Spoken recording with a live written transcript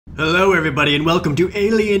Hello everybody and welcome to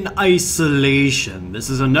Alien Isolation.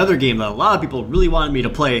 This is another game that a lot of people really wanted me to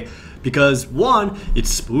play because one,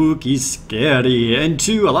 it's spooky, scary, and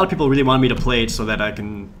two, a lot of people really wanted me to play it so that I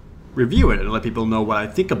can review it and let people know what I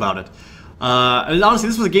think about it. And honestly,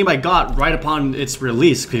 this was a game I got right upon its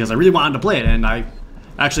release because I really wanted to play it and I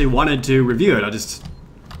actually wanted to review it. I just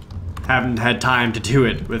haven't had time to do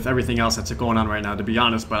it with everything else that's going on right now, to be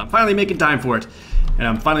honest, but I'm finally making time for it. And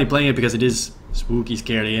I'm finally playing it because it is spooky,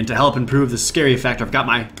 scary, and to help improve the scary factor, I've got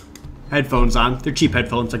my headphones on. They're cheap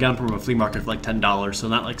headphones. I got them from a flea market for like $10, so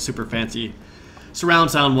not like super fancy surround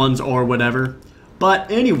sound ones or whatever. But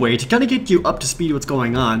anyway, to kind of get you up to speed what's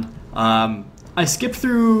going on, I skipped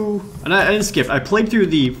through, and I didn't skip, I played through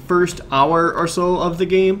the first hour or so of the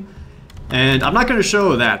game, and I'm not going to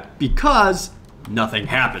show that because nothing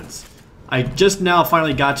happens. I just now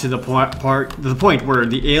finally got to the point where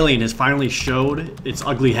the alien has finally showed its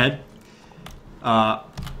ugly head.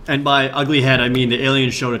 And by ugly head, I mean the alien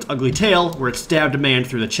showed its ugly tail, where it stabbed a man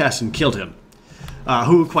through the chest and killed him,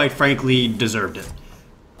 who quite frankly deserved it.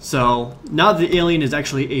 So now the alien is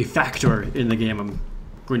actually a factor in the game. I'm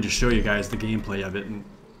going to show you guys the gameplay of it. And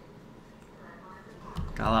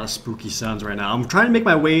got a lot of spooky sounds right now. I'm trying to make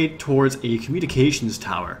my way towards a communications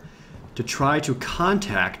tower to try to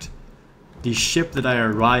contact the ship that I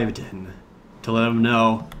arrived in to let them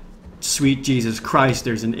know, sweet Jesus Christ,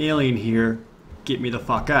 there's an alien here, get me the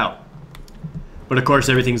fuck out. But of course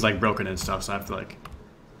everything's like broken and stuff, so I have to like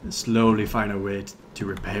slowly find a way to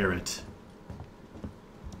repair it.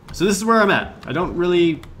 So this is where I'm at. I don't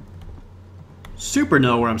really super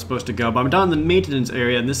know where I'm supposed to go, but I'm down in the maintenance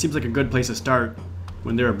area and this seems like a good place to start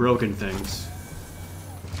when there are broken things.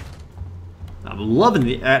 I'm loving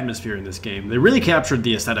the atmosphere in this game. They really captured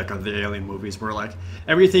the aesthetic of the Alien movies where like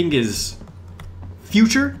everything is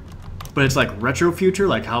future, but it's like retro future,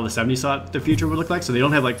 like how the 70s thought the future would look like. So they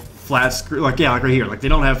don't have like flat screen, like yeah, like right here. Like they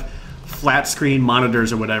don't have flat screen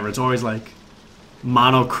monitors or whatever. It's always like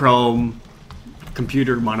monochrome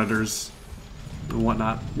computer monitors and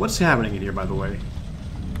whatnot. What's happening in here, by the way?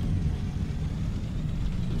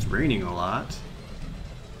 It's raining a lot.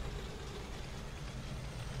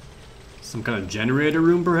 Some kind of generator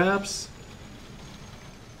room, perhaps?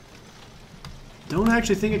 Don't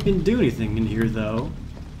actually think it can do anything in here, though.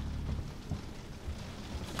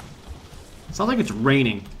 Sounds like it's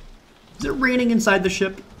raining. Is it raining inside the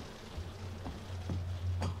ship?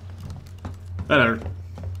 Better.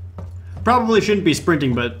 Probably shouldn't be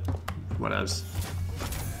sprinting, but whatevs.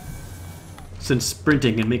 Since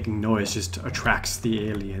sprinting and making noise just attracts the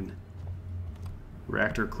alien.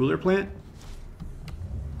 Reactor cooler plant?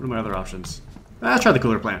 What are my other options? Let's try the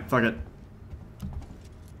cooler plant. Fuck it.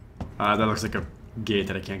 That looks like a gate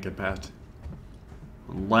that I can't get past.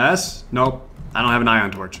 Unless... Nope. I don't have an ion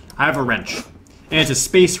torch. I have a wrench. And it's a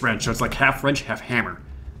space wrench, so it's like half wrench, half hammer.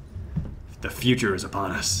 The future is upon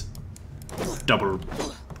us. Double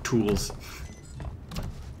tools.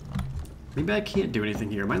 Maybe I can't do anything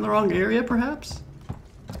here. Am I in the wrong area, perhaps?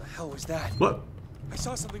 What the hell was that? What? I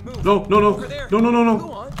saw something move. No, no, no. Over there. No, no, no, no.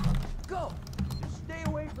 Go on. Go. Just stay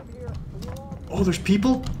away from here. We'll all be... Oh, there's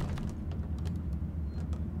people?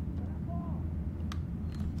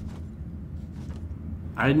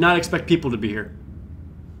 I did not expect people to be here.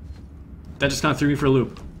 That just kind of threw me for a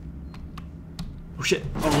loop. Oh shit.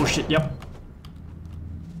 Oh shit, yep.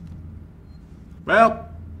 Well,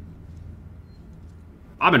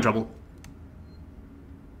 I'm in trouble.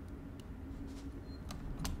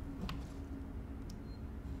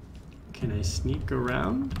 Can I sneak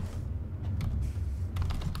around?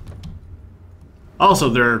 Also,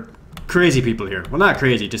 there are crazy people here. Well, not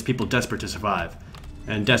crazy, just people desperate to survive.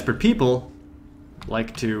 And desperate people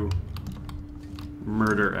like to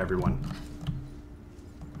murder everyone.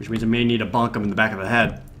 Which means I may need to bonk them in the back of the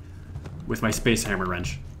head with my space hammer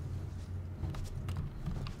wrench.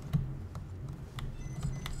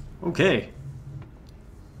 Okay.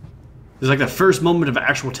 This is like the first moment of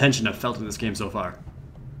actual tension I've felt in this game so far.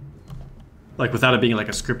 Like without it being like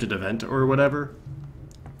a scripted event or whatever.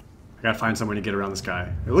 I gotta find someone to get around this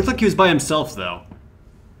guy. It looked like he was by himself though.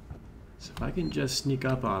 So if I can just sneak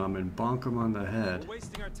up on him and bonk him on the head. We're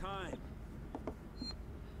wasting our time.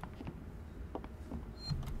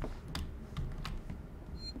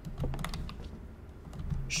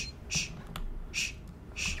 Shh, shh, shh,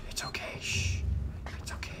 shh. It's okay, shh.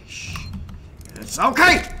 It's okay, shh. It's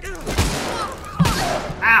okay!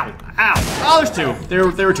 Ow, ow. Oh, there's two.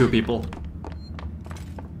 There were two people.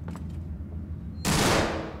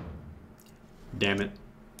 Damn it.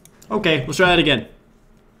 Okay, let's try it again.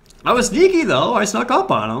 I was sneaky though, I snuck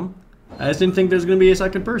up on him. I just didn't think there was gonna be a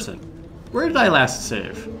second person. Where did I last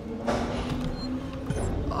save?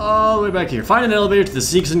 All the way back here. Find an elevator to the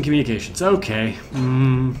Seegson Communications. Okay.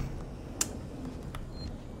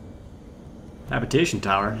 Habitation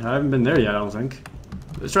Tower. I haven't been there yet, I don't think.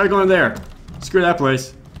 Let's try going there. Screw that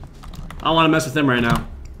place. I don't want to mess with them right now.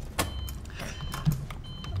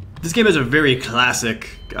 This game has a very classic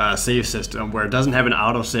save system where it doesn't have an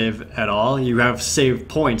autosave at all. You have save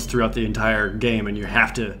points throughout the entire game and you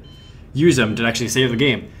have to use them to actually save the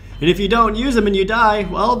game. And if you don't use them and you die,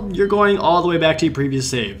 well, you're going all the way back to your previous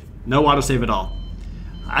save. No autosave at all.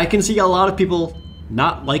 I can see a lot of people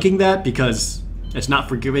not liking that because it's not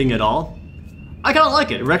forgiving at all. I kind of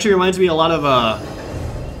like it. It actually reminds me a lot of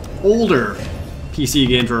older PC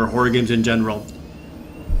games or horror games in general,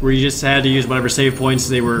 where you just had to use whatever save points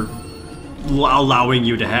they were allowing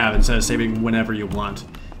you to have instead of saving whenever you want.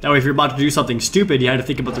 That way, if you're about to do something stupid, you had to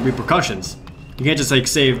think about the repercussions. You can't just like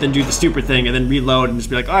save, then do the stupid thing, and then reload and just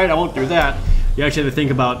be like, alright, I won't do that. You actually have to think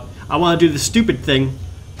about, I want to do the stupid thing,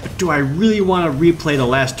 but do I really want to replay the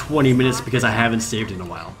last 20 minutes because I haven't saved in a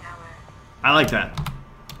while? I like that.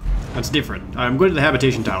 That's different. I'm going to the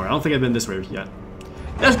Habitation Tower. I don't think I've been this way yet.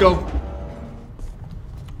 Let's go!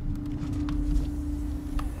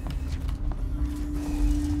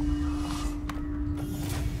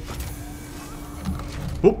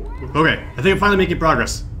 Oh, okay. I think I'm finally making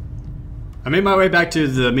progress. I made my way back to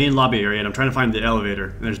the main lobby area and I'm trying to find the elevator.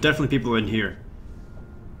 And there's definitely people in here.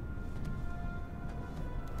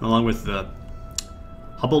 Along with the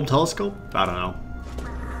Hubble telescope? I don't know.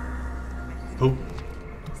 Oh.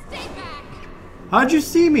 Stay back. How'd you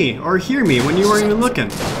see me or hear me when you weren't even looking?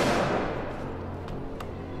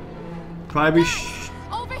 Probably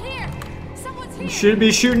Over here. Someone's here. should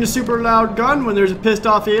be shooting a super loud gun when there's a pissed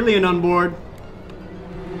off alien on board.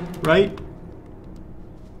 Right?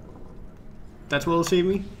 That's what'll save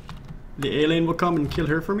me? The alien will come and kill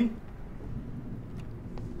her for me?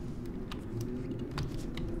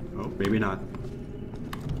 Oh, maybe not.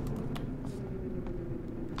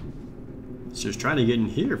 It's just trying to get in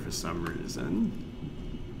here for some reason.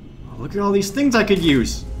 Oh, look at all these things I could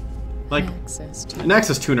use! Like, an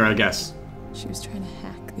access tuner, I guess. She was trying to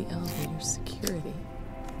hack the elevator's security.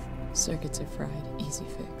 Circuits are fried. Easy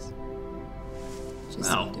fix.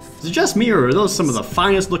 Wow. Is it just me, or are those some of the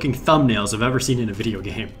finest looking thumbnails I've ever seen in a video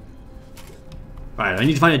game? Alright, I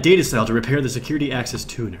need to find a data cell to repair the security access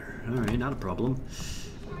tuner. Alright, not a problem.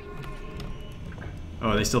 Oh,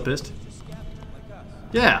 are they still pissed?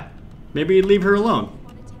 Yeah. Maybe leave her alone.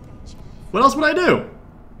 What else would I do?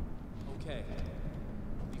 Okay.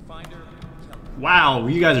 We find her. Wow,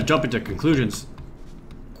 you guys are jumping to conclusions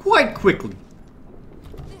quite quickly.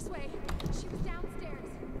 This way. She was downstairs.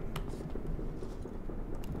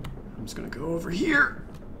 I'm just gonna go over here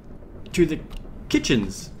to the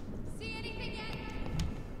kitchens. See anything yet?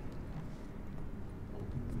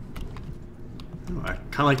 Oh, I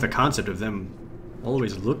kind of like the concept of them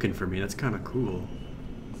always looking for me. That's kind of cool.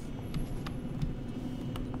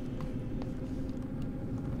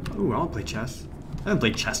 Ooh, I want to play chess. I haven't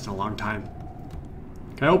played chess in a long time.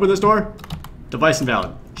 Can I open this door? Device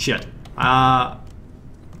invalid. Shit. Guess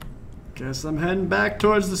I'm heading back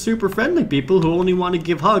towards the super friendly people who only want to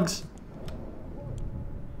give hugs.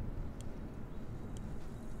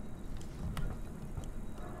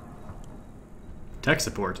 Tech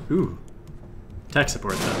support. Ooh. Tech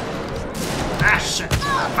support though. Ah, shit.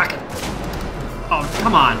 Fuck it. Oh,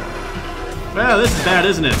 come on. Well, this is bad,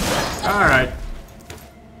 isn't it? Alright.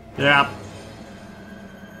 Yeah.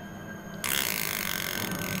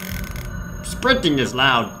 Sprinting is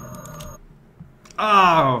loud.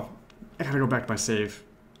 Oh. I gotta go back to my save.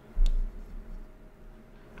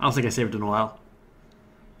 I don't think I saved in a while.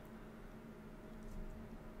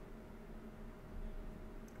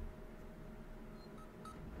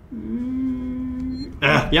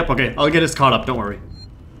 Yep, okay. I'll get us caught up, don't worry.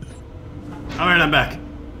 Alright, I'm back.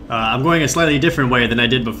 I'm going a slightly different way than I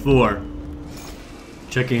did before.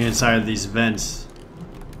 Checking inside these vents.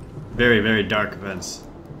 Very, very dark vents.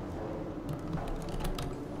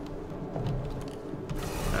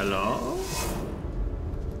 Hello?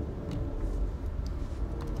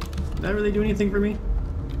 Did that really do anything for me?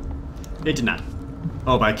 It did not.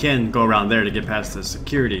 Oh, but I can go around there to get past the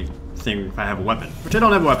security thing if I have a weapon. Which I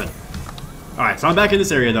don't have a weapon. Alright, so I'm back in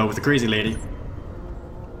this area though with the crazy lady.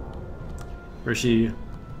 Where she...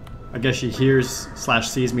 I guess she hears /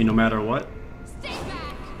 sees me no matter what. Stay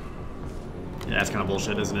back. Yeah, that's kind of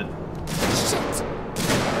bullshit, isn't it? Shit.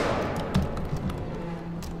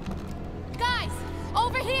 Guys,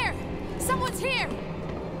 over here. Someone's here.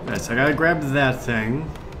 Alright, so I gotta grab that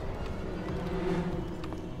thing.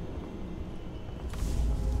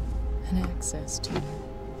 An access tuner.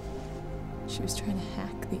 She She was trying to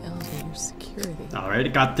hack the elevator's security.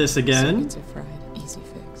 Alright, got this again. Circuits are fried. Easy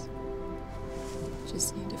fix.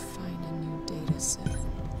 Just need to find a new data set.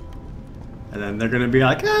 And then they're gonna be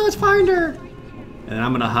like, oh, let's find her. And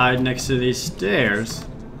I'm gonna hide next to these stairs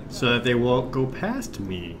so that they won't go past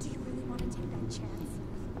me. Do you really want to take that chance?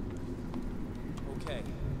 Okay.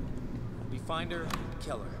 We find her,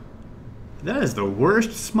 kill her. That is the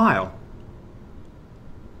worst smile.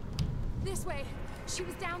 This way. She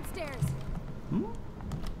was downstairs. Hmm?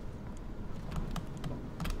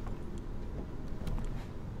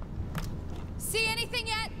 See anything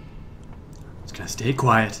yet? Just gonna stay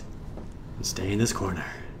quiet and stay in this corner.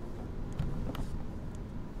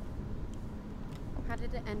 How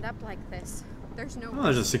did it end up like this? There's no Oh,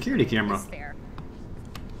 there's a security camera. fair.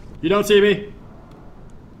 You don't see me?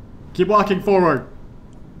 Keep walking forward.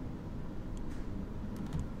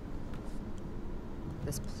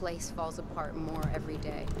 This place falls apart more every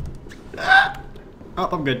day. Oh,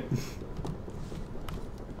 I'm good.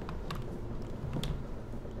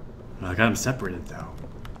 I got him separated though.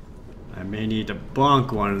 I may need to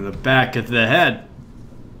bonk one in the back of the head.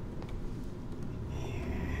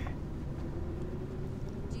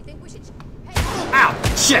 Do you think we should... Hey!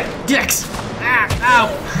 Ow! Shit! Dicks! Ah!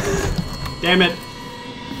 Ow! Damn it!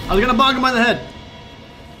 I was gonna bonk him on the head.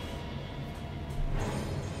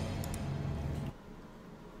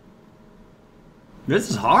 This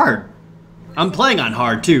is hard. I'm playing on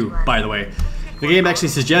hard too, by the way. The game actually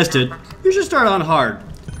suggested you should start on hard.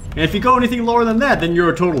 And if you go anything lower than that, then you're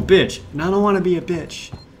a total bitch. And I don't want to be a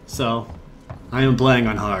bitch. So, I am playing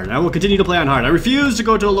on hard. I will continue to play on hard. I refuse to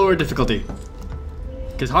go to a lower difficulty.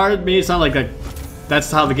 Because hard made it sound like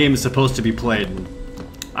that's how the game is supposed to be played. And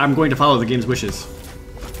I'm going to follow the game's wishes.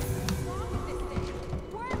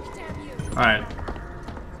 Work, damn you! Alright.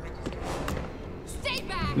 Stay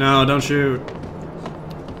back! No, don't shoot.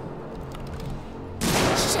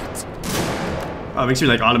 Shit! Oh, it makes me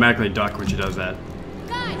like automatically duck when she does that.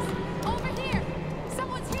 Guys! Over here!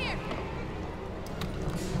 Someone's here!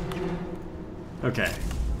 Okay.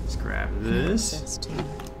 Let's grab this. Access to her.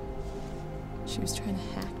 She was trying to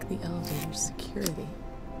hack the elevator's security.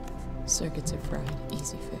 Circuits are fried.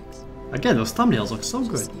 Easy fix. Again, those thumbnails look so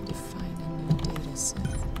good. Just need to find a new data set.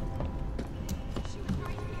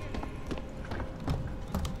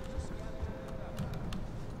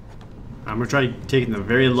 I'm gonna try taking the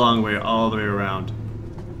very long way all the way around.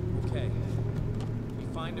 Okay. We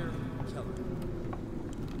find her, kill her.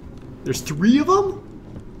 There's 3 of them?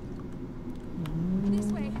 This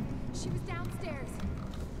way. She was downstairs.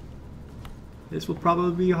 This will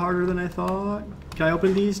probably be harder than I thought. Can I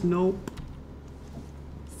open these? Nope.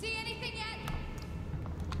 See anything yet?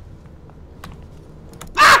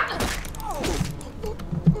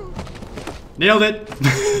 Nailed it!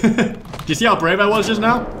 Do you see how brave I was just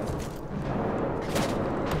now?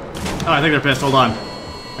 Oh, I think they're pissed. Hold on.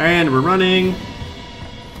 And we're running.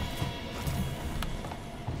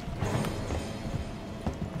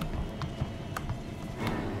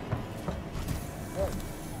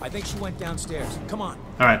 I think she went downstairs. Come on.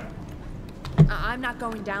 Alright. I'm not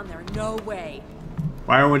going down there. No way.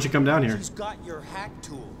 Why won't you come down here? She's got your hack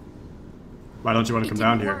tool. Why don't you want to It come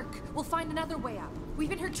down didn't here? work. We'll find another way out. We've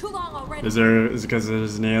been here too long already. Is it because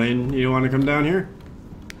there's an alien you don't want to come down here?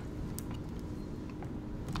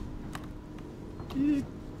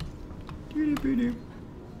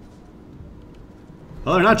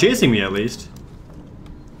 Well, they're not chasing me at least.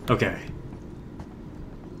 Okay.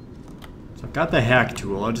 So I've got the hack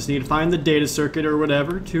tool. I just need to find the data circuit or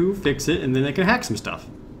whatever to fix it, and then I can hack some stuff.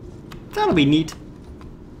 That'll be neat.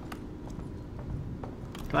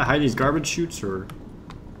 Can I hide these garbage chutes or...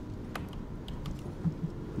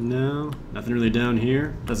 No, nothing really down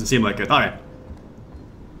here. Doesn't seem like it. Alright.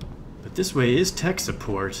 But this way is tech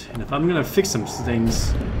support, and if I'm gonna fix some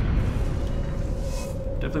things...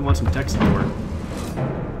 Definitely want some tech support.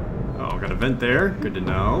 Oh, got a vent there. Good to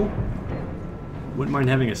know. Wouldn't mind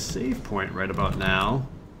having a save point right about now.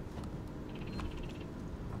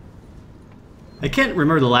 I can't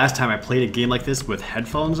remember the last time I played a game like this with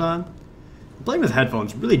headphones on. Playing with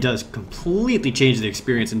headphones really does completely change the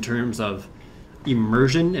experience in terms of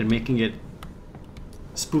immersion and making it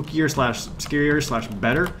spookier slash scarier slash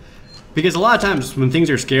better. Because a lot of times when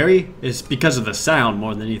things are scary, it's because of the sound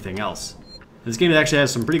more than anything else. This game actually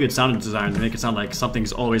has some pretty good sound design to make it sound like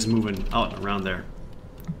something's always moving out and around there.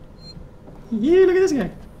 Yeah, look at this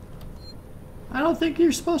guy. I don't think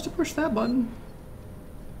you're supposed to push that button.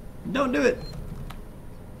 Don't do it.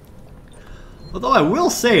 Although I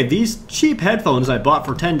will say, these cheap headphones I bought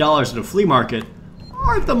for $10 at a flea market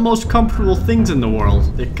aren't the most comfortable things in the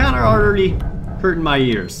world. They kind of already hurting my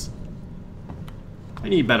ears. I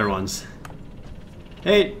need better ones.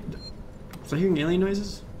 Hey, was I hearing alien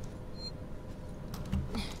noises?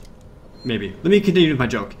 Maybe. Let me continue with my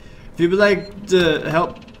joke. If you would like to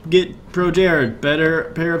help get ProJared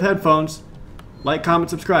better pair of headphones, like, comment,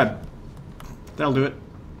 subscribe. That'll do it.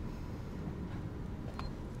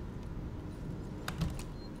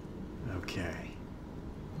 Okay.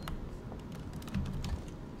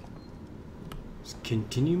 Just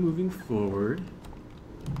continue moving forward.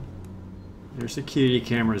 There's security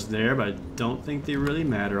cameras there, but I don't think they really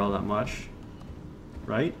matter all that much.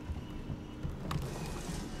 Right?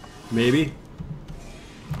 Maybe.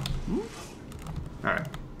 Alright.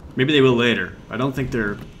 Maybe they will later. I don't think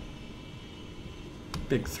they're a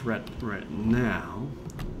big threat right now.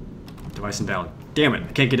 Device invalid. Damn it,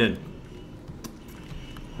 I can't get in.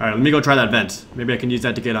 Alright, let me go try that vent. Maybe I can use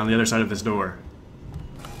that to get on the other side of this door.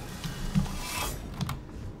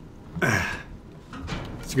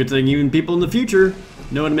 It's a good thing even people in the future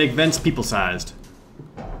know how to make vents people-sized.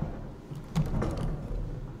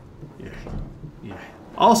 Yeah.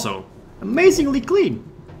 Also, amazingly clean.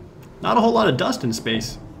 Not a whole lot of dust in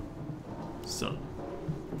space. So,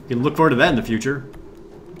 you can look forward to that in the future.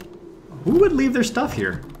 Who would leave their stuff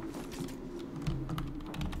here?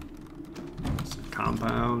 It's a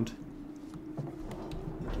compound.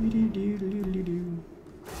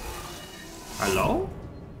 Hello?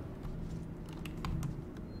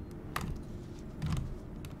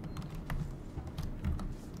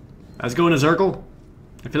 Let's go in a circle.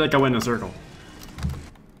 I feel like I went in a circle.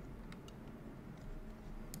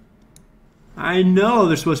 I know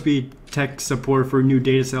there's supposed to be tech support for a new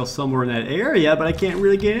data cell somewhere in that area, but I can't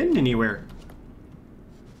really get in anywhere.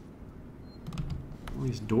 All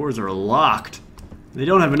these doors are locked. They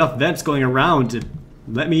don't have enough vents going around to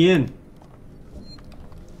let me in.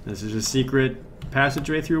 This is a secret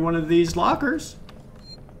passageway through one of these lockers.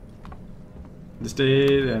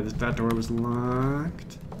 That door was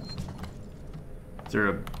locked. Is there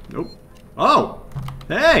a... Nope. Oh!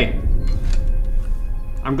 Hey!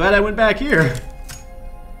 I'm glad I went back here.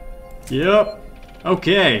 Yep.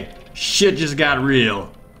 Okay. Shit just got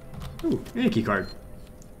real. Ooh, and a key card.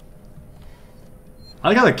 I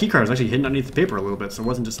like how the key card was actually hidden underneath the paper a little bit, so it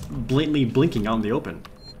wasn't just blatantly blinking out in the open.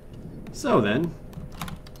 So then...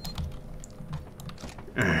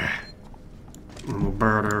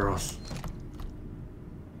 Murderers.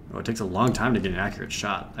 Oh, it takes a long time to get an accurate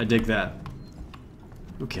shot. I dig that.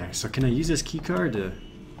 Okay, so can I use this key card to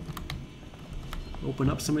open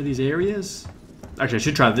up some of these areas? Actually, I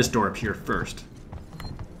should try this door up here first.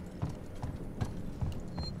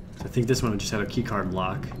 So I think this one just had a key card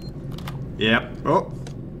lock. Yep. Oh.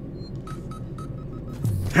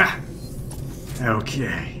 Ha!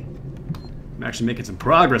 Okay. I'm actually making some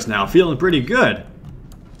progress now. Feeling pretty good.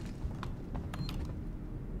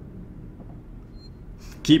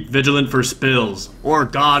 Keep vigilant for spills, or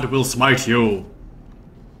God will smite you.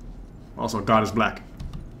 Also, God is black.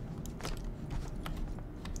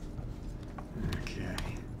 Okay.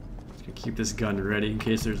 Just gonna keep this gun ready in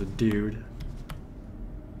case there's a dude.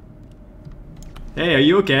 Hey, are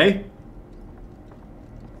you okay?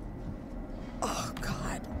 Oh,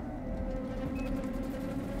 God.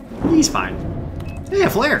 He's fine. Hey, a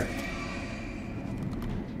flare.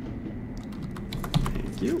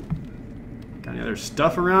 Thank you. Got any other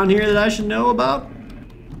stuff around here that I should know about?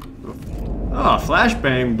 Oh,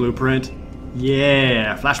 flashbang blueprint.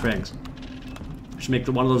 Yeah, flashbangs. I should make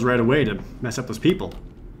one of those right away to mess up those people.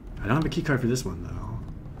 I don't have a keycard for this one,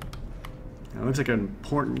 though. It looks like an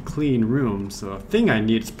important, clean room, so a thing I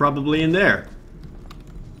need is probably in there.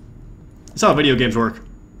 That's how video games work.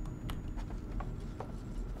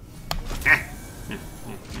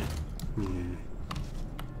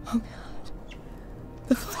 Oh, God.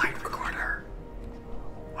 The Flight recorder.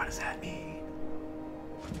 What does that mean?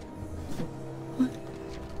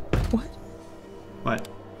 What?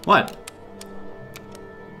 What?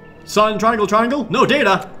 Sun, triangle, triangle? No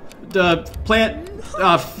data! Plant,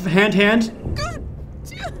 hand.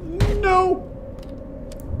 No!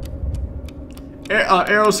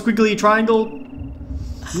 Arrow, squiggly, triangle?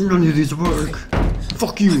 None of these work.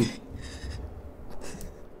 Fuck you!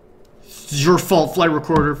 It's your fault, flight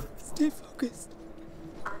recorder. Stay focused.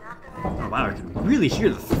 Oh wow, I can really hear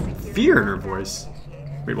the fear in her voice.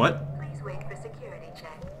 Wait, what?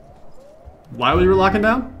 Why were you locking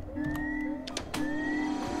down?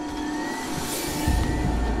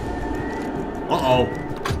 Uh-oh.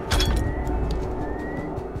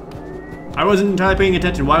 I wasn't entirely paying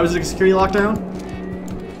attention. Why was the security lockdown?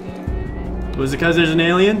 Was it because there's an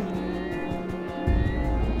alien?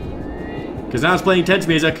 Because now it's playing tense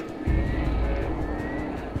music.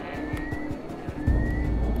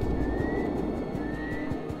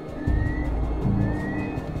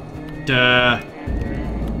 Duh.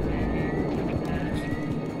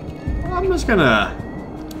 I'm just gonna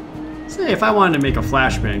say if I wanted to make a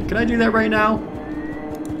flashbang, could I do that right now?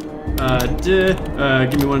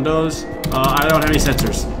 Give me one of those. I don't have any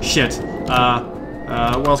sensors. Shit.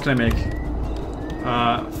 What else can I make?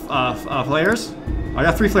 Flares? I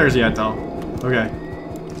got 3 flares yet, though. Okay.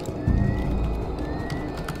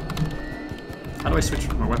 How do I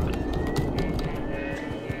switch my weapon?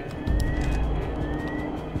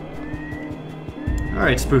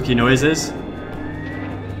 Alright, spooky noises.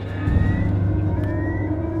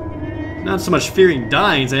 Not so much fearing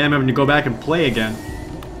dying as I am having to go back and play again.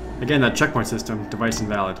 Again, that checkpoint system. Device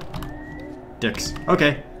invalid. Dicks.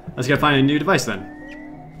 Okay, let's go find a new device then.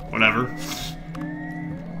 Whatever.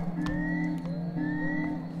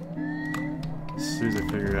 As soon as I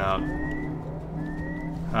figure out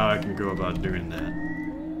how I can go about doing that.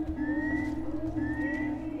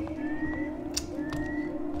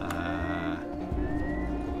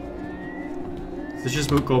 Does this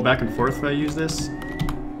just go back and forth if I use this?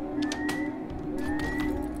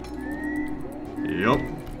 Yup.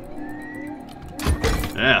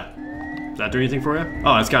 Yeah. Does that do anything for you?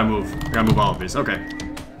 Oh, it's gotta move. I gotta move all of these. Okay.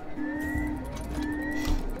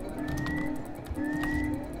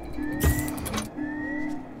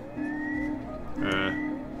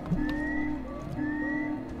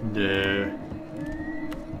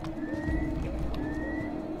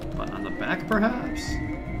 Button on the back, perhaps?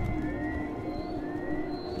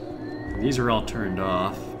 These are all turned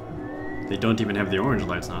off. They don't even have the orange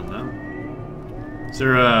lights on them. Is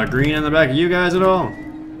there a green on the back of you guys at all?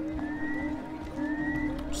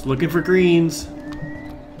 Just looking for greens.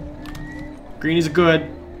 Green is good.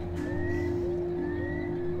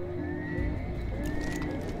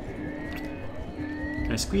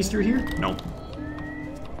 Can I squeeze through here? Nope.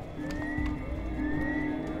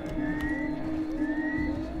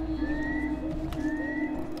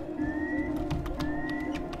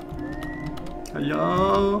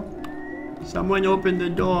 Hello? Someone open the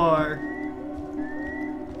door.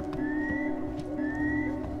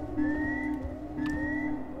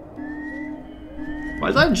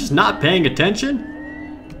 Was I just not paying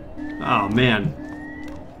attention? Oh man.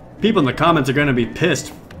 People in the comments are gonna be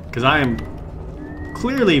pissed because I am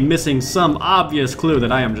clearly missing some obvious clue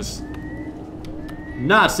that I am just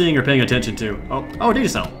not seeing or paying attention to. Oh, data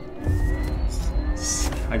cell.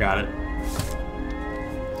 I got it.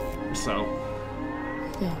 So.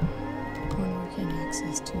 Yeah. One working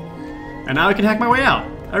access to more. And now I can hack my way out.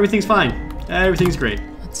 Everything's fine. Everything's great.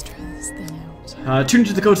 Let's try this thing out. Tune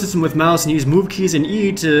into the code system with mouse and use move keys and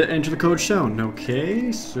E to enter the code shown.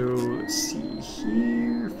 Okay, so let's see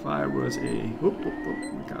here. If I was a... Whoop,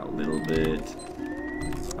 we got a little bit.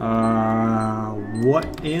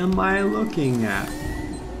 What am I looking at?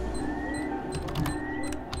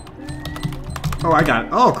 Oh, I got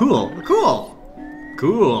it. Oh, cool.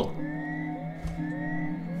 Cool.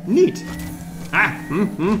 Neat.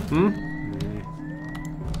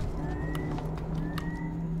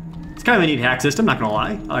 It's kind of a neat hack system, not gonna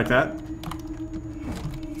lie. I like that.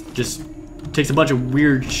 Just takes a bunch of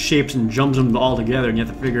weird shapes and jumps them all together, and you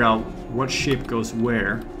have to figure out what shape goes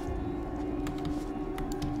where.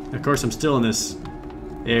 And of course, I'm still in this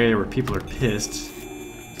area where people are pissed.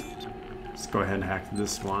 Let's go ahead and hack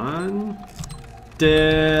this one.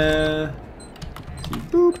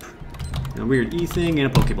 Boop. And a weird E thing and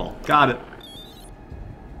a Pokeball. Got it.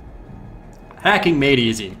 Hacking made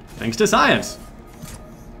easy, thanks to science.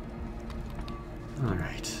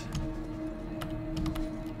 Alright.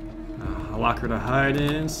 A locker to hide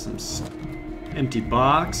in, some empty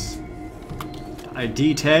box.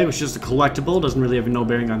 ID tag, which is just a collectible, doesn't really have no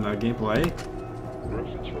bearing on the gameplay.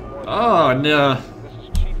 Oh, no.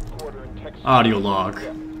 Audio log.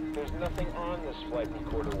 Can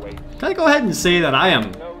I go ahead and say that I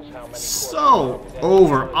am so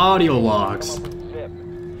over audio logs?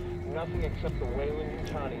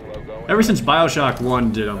 Ever since Bioshock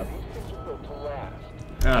 1 did them.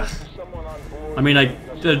 Ugh. I mean,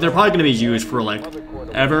 they're probably going to be used for like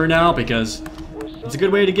ever now because it's a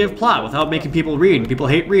good way to give plot without making people read. People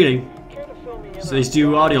hate reading, so they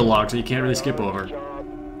do audio logs that you can't really skip over.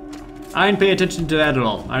 I didn't pay attention to that at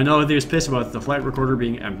all. I know they was pissed about the flight recorder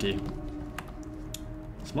being empty.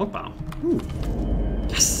 Smoke bomb. Ooh.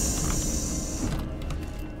 Yes.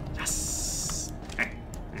 Yes.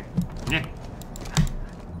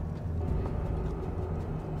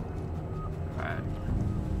 Alright.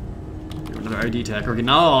 Another ID tag. Okay,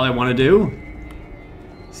 now all I want to do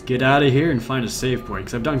is get out of here and find a save point,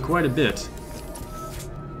 because I've done quite a bit.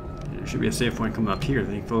 There should be a save point coming up here,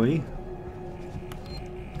 thankfully.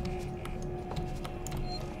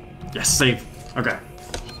 Yes, save. Okay.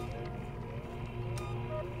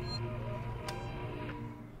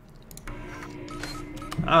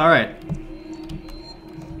 Alright.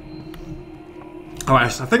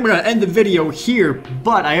 Alright, so I think we're gonna end the video here,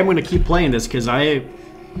 but I am gonna keep playing this because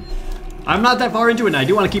I'm not that far into it and I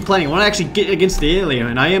do want to keep playing. I want to actually get against the alien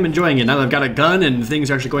and I am enjoying it now that I've got a gun and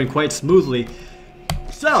things are actually going quite smoothly.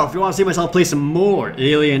 So, if you want to see myself play some more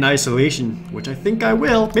Alien Isolation, which I think I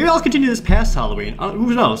will, maybe I'll continue this past Halloween.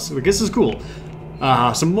 Who knows? I guess this is cool.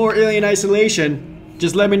 Some more Alien Isolation.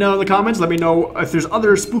 Just let me know in the comments. Let me know if there's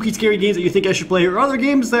other spooky, scary games that you think I should play or other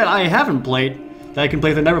games that I haven't played that I can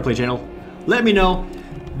play with the Never Play channel. Let me know.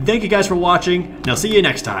 Thank you guys for watching, and I'll see you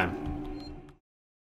next time.